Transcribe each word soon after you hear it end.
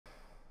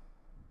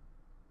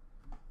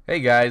Hey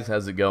guys,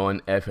 how's it going?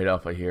 F8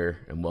 Alpha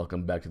here, and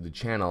welcome back to the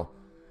channel.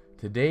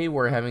 Today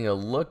we're having a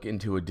look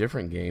into a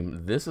different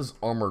game. This is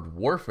Armored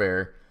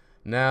Warfare.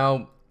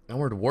 Now,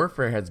 Armored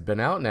Warfare has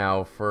been out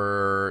now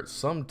for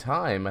some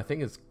time. I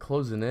think it's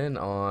closing in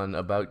on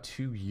about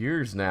 2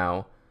 years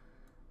now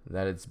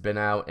that it's been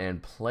out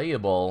and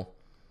playable.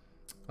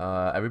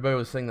 Everybody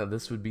was saying that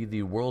this would be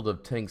the World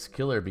of Tanks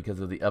killer because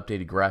of the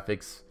updated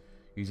graphics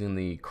using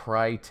the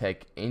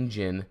Crytek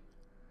engine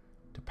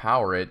to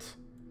power it.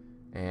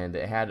 And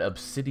it had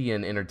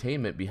Obsidian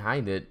Entertainment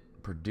behind it,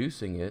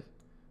 producing it,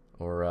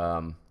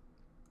 or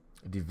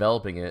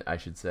developing it, I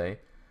should say.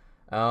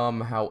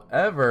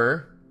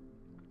 However,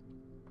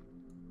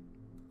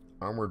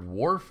 Armored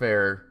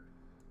Warfare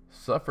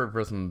suffered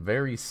from some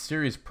very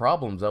serious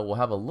problems that we'll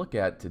have a look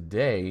at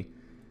today.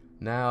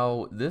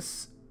 Now,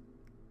 this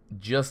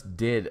just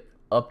did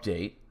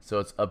update, so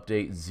it's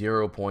update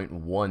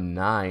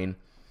 0.19,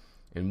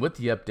 and with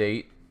the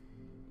update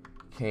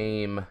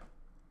came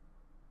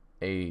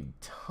a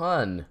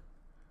ton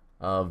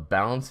of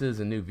balances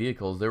and new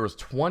vehicles. There was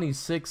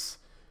 26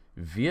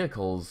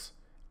 vehicles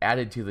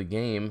added to the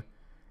game,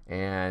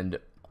 and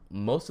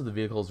most of the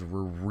vehicles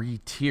were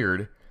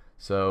re-tiered.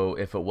 So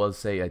if it was,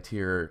 say, a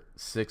tier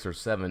 6 or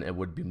 7, it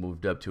would be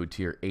moved up to a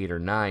tier 8 or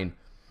 9.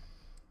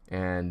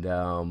 And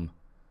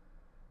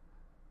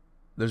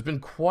there's been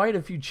quite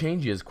a few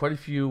changes, quite a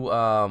few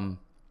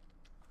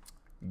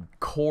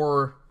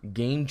core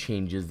game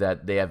changes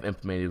that they have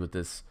implemented with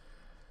this.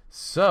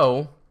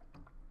 So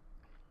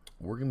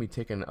we're going to be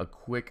taking a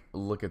quick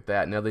look at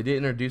that. Now, they did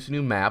introduce a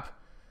new map.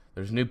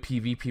 There's a new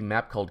PvP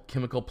map called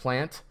Chemical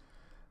Plant.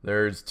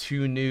 There's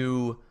 2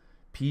 new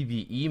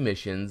PvE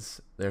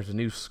missions. There's a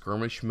new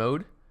skirmish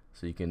mode,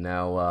 so you can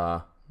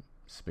now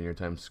spend your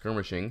time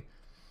skirmishing.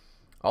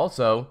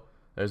 Also,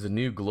 there's a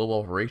new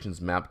global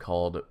operations map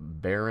called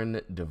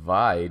Barren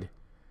Divide.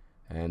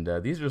 And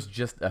these are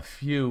just a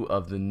few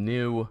of the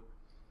new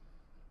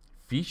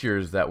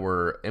features that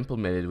were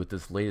implemented with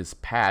this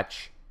latest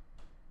patch.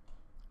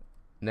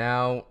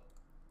 Now,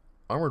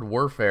 Armored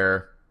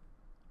Warfare,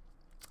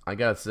 I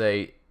gotta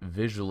say,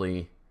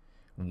 visually,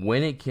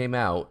 when it came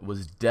out,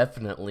 was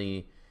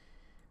definitely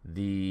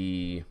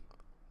the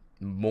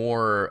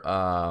more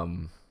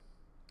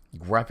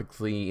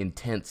graphically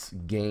intense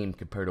game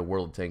compared to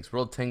World of Tanks.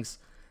 World of Tanks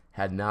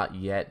had not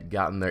yet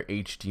gotten their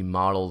HD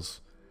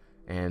models,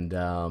 and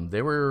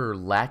they were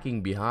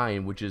lacking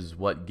behind, which is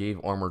what gave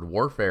Armored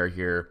Warfare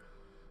here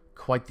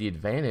quite the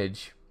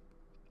advantage.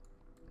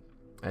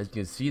 As you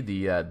can see,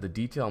 the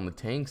detail on the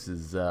tanks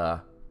is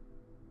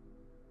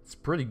it's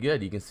pretty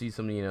good. You can see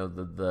some,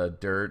 the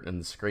dirt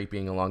and the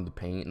scraping along the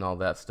paint and all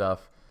that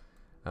stuff.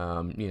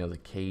 The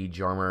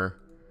cage armor,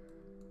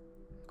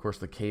 of course,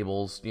 the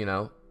cables.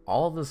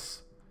 All of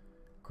this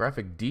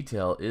graphic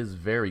detail is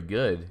very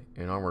good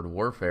in Armored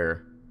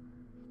Warfare.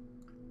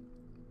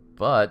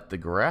 But the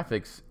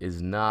graphics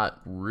is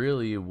not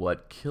really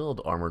what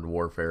killed Armored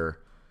Warfare.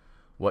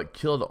 What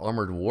killed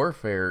Armored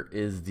Warfare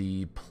is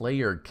the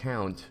player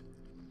count.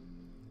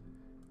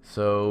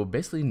 So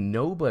basically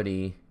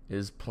nobody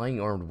is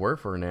playing Armored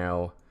Warfare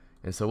now,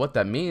 and so what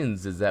that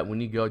means is that when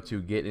you go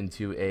to get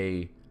into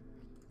a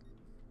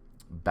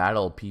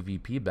battle,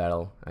 PvP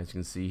battle, as you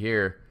can see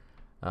here,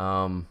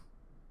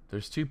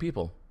 there's 2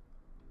 people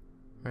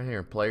right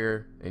here,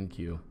 player and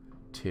queue,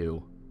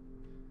 2.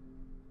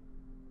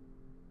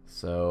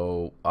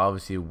 So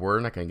obviously we're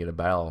not going to get a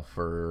battle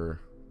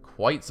for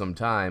quite some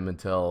time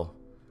until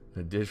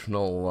an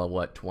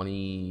additional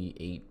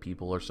 28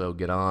 people or so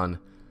get on.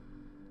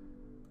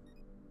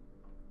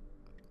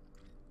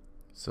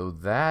 So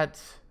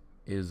that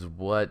is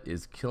what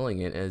is killing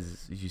it.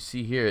 As you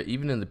see here,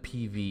 even in the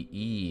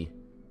PvE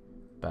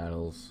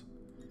battles,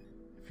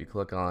 if you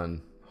click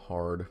on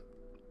hard,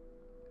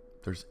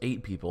 there's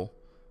 8 people.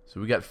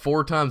 So we got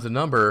 4 times the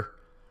number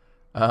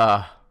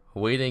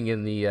waiting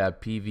in the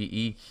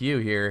PvE queue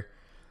here.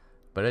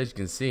 But as you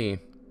can see,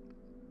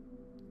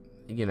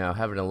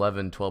 having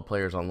 11, 12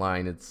 players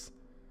online, it's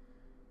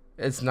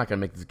not going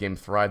to make this game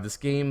thrive. This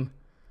game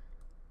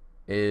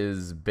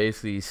is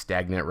basically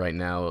stagnant right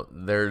now.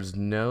 There's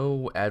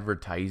no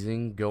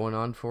advertising going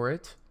on for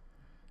it,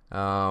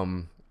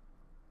 so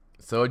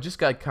it just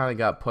kind of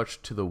got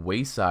pushed to the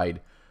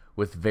wayside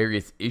with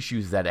various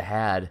issues that it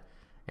had,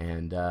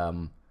 and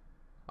a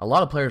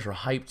lot of players were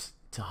hyped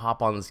to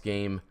hop on this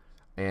game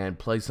and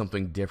play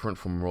something different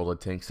from World of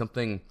Tanks,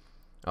 something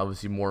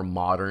obviously more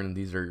modern.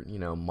 These are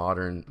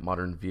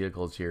modern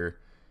vehicles here.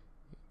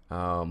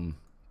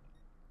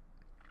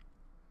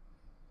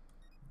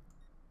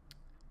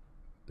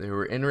 They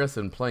were interested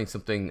in playing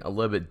something a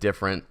little bit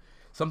different,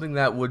 something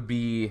that would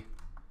be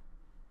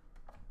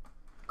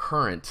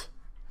current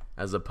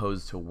as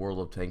opposed to World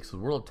of Tanks. So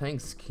World of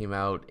Tanks came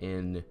out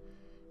in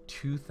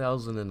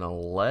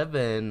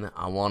 2011,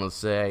 I want to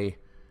say.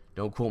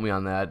 Don't quote me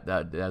on that.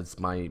 That's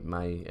my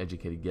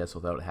educated guess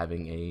without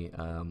having a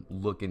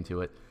look into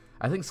it.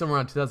 I think somewhere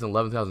around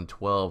 2011,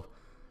 2012.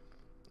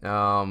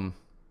 So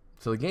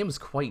the game is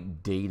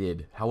quite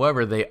dated.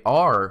 However, they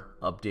are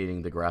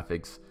updating the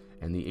graphics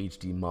and the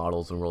HD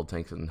models and World of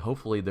Tanks, and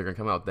hopefully they're going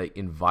to come out with the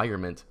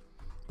environment,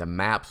 the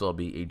maps will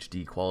be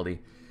HD quality,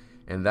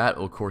 and that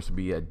will of course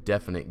be a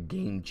definite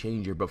game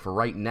changer. But for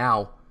right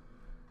now,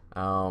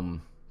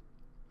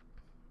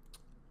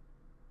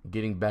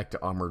 getting back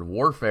to Armored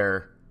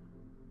Warfare,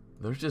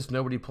 there's just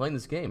nobody playing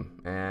this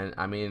game. And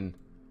I mean,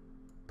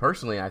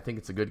 personally, I think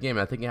it's a good game.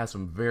 I think it has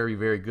some very,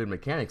 very good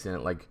mechanics in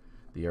it, like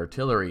the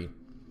artillery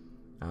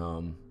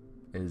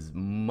is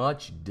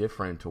much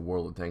different to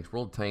World of Tanks.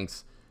 World of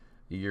Tanks,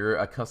 you're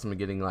accustomed to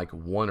getting like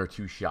 1 or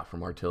 2 shot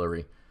from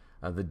artillery.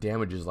 The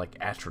damage is like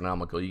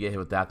astronomical. You get hit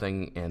with that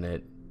thing,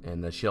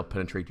 and the shell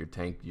penetrates your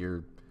tank.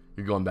 You're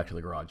going back to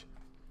the garage.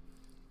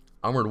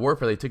 Armored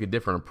Warfare, they took a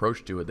different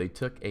approach to it. They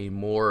took a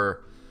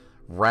more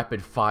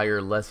rapid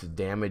fire, less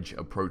damage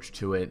approach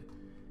to it,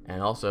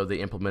 and also they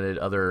implemented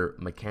other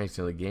mechanics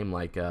in the game,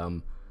 like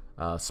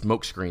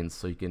smoke screens,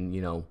 so you can,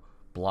 you know,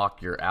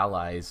 block your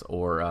allies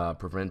or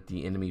prevent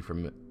the enemy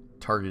from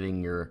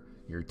targeting your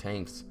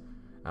tanks.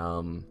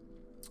 You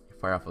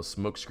fire off a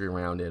smoke screen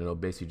around it, and it'll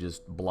basically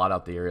just blot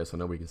out the area so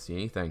nobody can see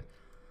anything.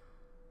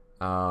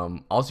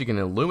 Also, you can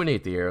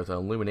illuminate the area with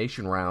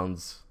illumination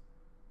rounds.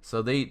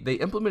 So they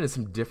implemented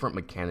some different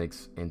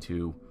mechanics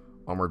into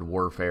Armored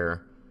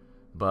Warfare,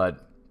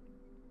 but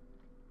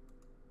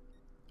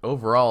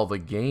overall the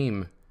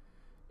game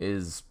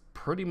is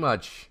pretty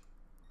much,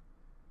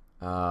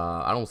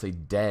 I don't want to say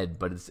dead,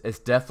 but it's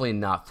definitely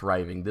not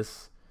thriving.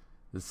 This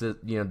is,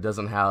 you know,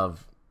 doesn't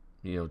have,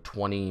 you know,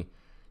 20,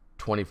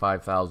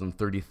 25,000,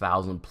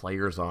 30,000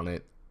 players on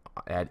it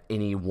at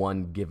any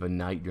one given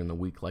night during the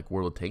week like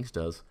World of Tanks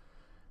does.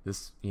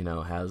 This, you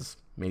know, has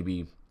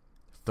maybe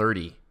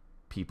 30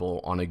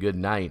 people on a good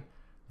night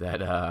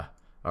that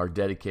are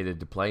dedicated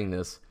to playing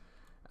this.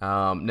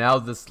 Now,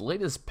 this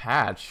latest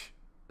patch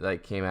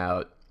that came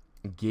out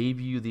gave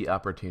you the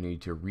opportunity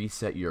to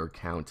reset your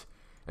account.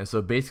 And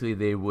so basically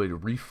they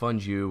would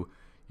refund you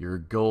your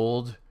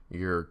gold,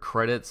 your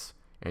credits,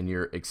 and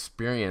your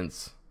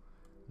experience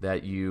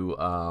that you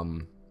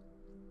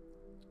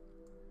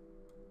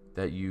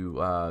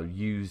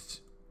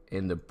used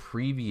in the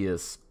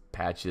previous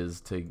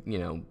patches to, you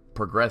know,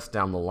 progress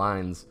down the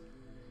lines.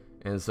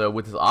 And so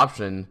with this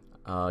option,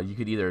 you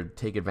could either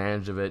take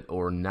advantage of it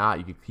or not.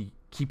 You could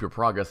keep your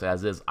progress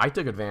as is. I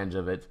took advantage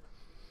of it.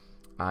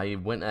 I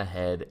went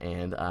ahead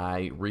and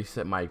I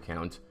reset my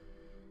account,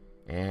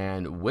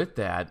 and with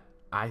that,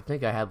 I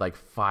think I had like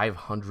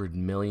 500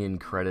 million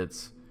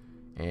credits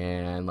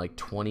and like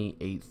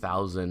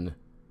 28,000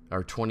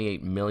 or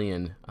 28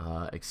 million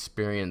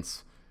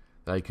experience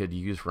that I could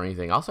use for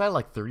anything. I also had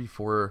like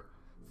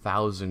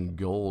 34,000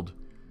 gold,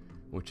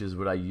 which is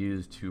what I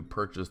used to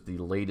purchase the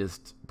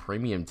latest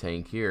premium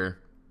tank here,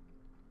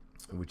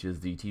 which is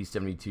the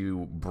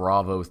T-72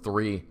 Bravo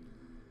 3.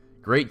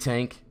 Great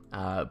tank,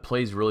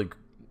 plays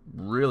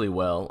really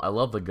well. I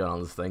love the gun on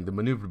this thing. The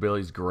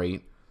maneuverability is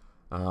great.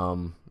 You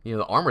know,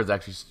 the armor is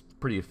actually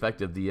pretty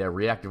effective. The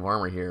reactive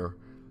armor here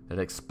that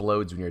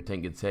explodes when your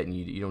tank gets hit, and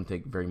you don't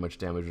take very much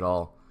damage at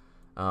all.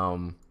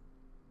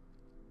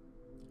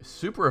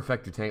 Super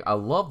effective tank. I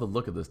love the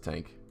look of this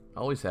tank. I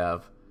always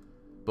have.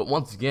 But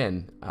once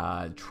again,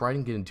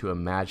 trying to get into a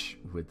match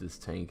with this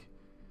tank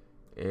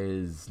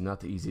is not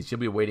the easiest. You'll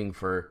be waiting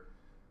for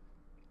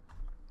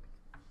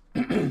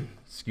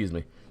excuse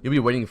me. You'll be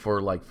waiting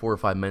for like 4 or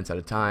 5 minutes at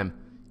a time,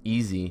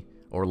 easy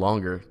or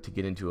longer, to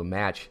get into a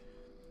match,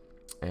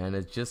 and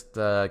it just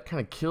kind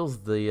of kills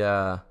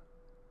the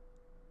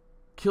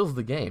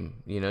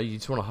game. You know, you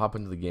just want to hop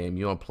into the game.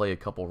 You want to play a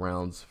couple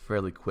rounds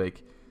fairly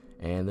quick,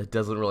 and that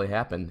doesn't really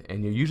happen.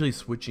 And you're usually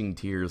switching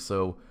tiers,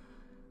 so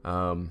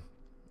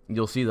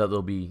you'll see that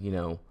there'll be, you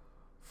know,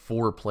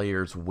 4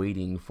 players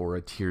waiting for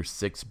a tier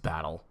 6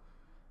 battle.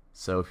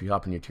 So if you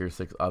hop in your tier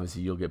 6,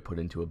 obviously you'll get put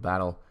into a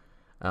battle.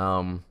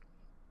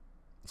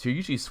 So you're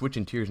usually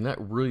switching tiers,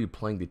 not really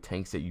playing the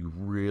tanks that you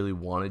really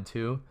wanted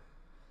to.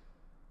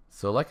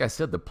 So like I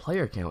said, the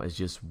player count is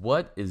just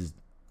what is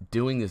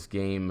doing this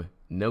game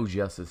no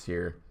justice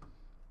here.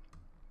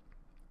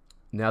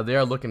 Now they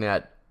are looking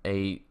at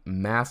a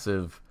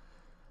massive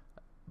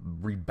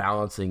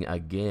rebalancing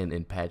again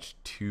in patch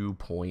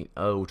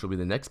 2.0, which will be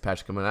the next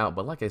patch coming out.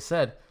 But like I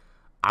said,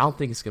 I don't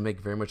think it's going to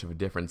make very much of a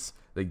difference.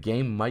 The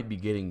game might be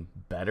getting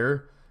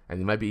better, and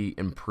they might be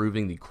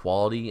improving the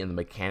quality and the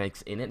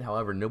mechanics in it.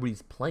 However,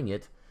 nobody's playing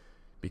it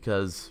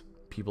because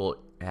people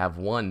have,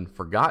 one,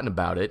 forgotten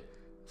about it,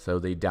 so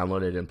they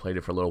downloaded it and played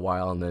it for a little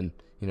while, and then,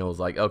 you know, it was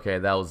like, okay,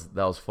 that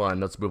was fun,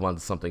 let's move on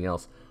to something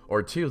else.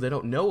 Or 2, they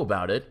don't know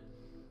about it,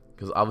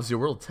 because obviously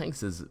World of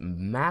Tanks is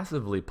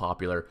massively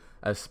popular,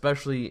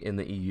 especially in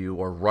the EU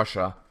or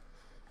Russia.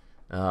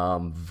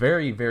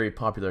 Very, very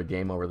popular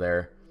game over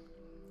there.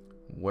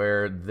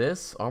 Where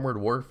this Armored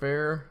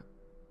Warfare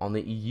on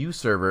the EU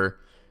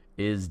server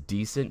is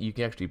decent. You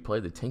can actually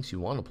play the tanks you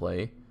want to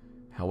play.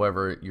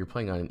 However, you're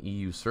playing on an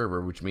EU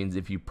server, which means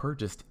if you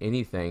purchased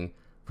anything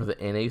for the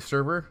NA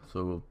server,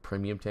 so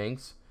premium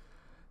tanks,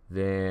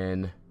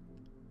 then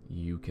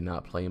you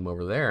cannot play them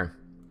over there.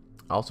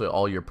 Also,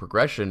 all your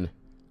progression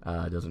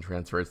doesn't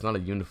transfer. It's not a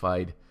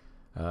unified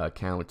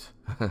account.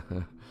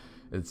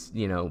 It's,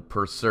 you know,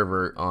 per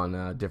server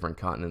on different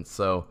continents.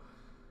 So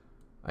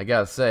I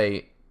gotta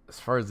say, as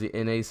far as the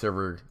NA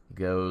server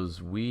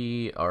goes,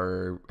 we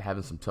are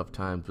having some tough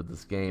times with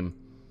this game.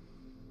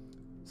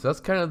 So that's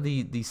kind of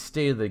the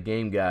state of the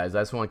game, guys.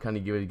 I just want to kind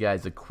of give you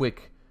guys a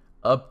quick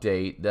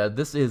update.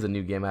 This is a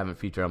new game I haven't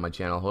featured on my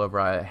channel. However,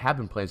 I have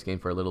been playing this game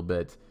for a little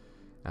bit.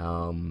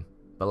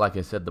 But like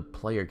I said, the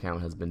player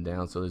count has been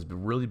down, so there's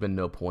really been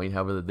no point.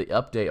 However, the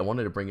update, I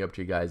wanted to bring it up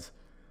to you guys.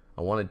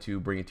 I wanted to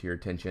bring it to your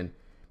attention.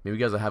 Maybe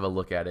you guys will have a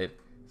look at it.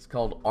 It's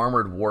called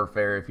Armored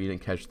Warfare. If you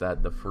didn't catch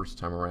that the first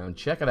time around,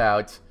 check it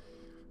out.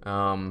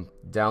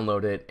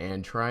 Download it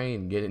and try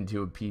and get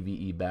into a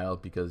PvE battle,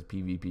 because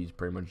PvP is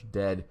pretty much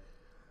dead.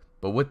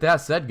 But with that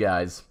said,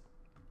 guys,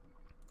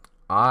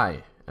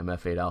 I am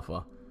F8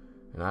 Alpha,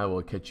 and I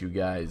will catch you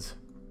guys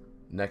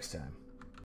next time.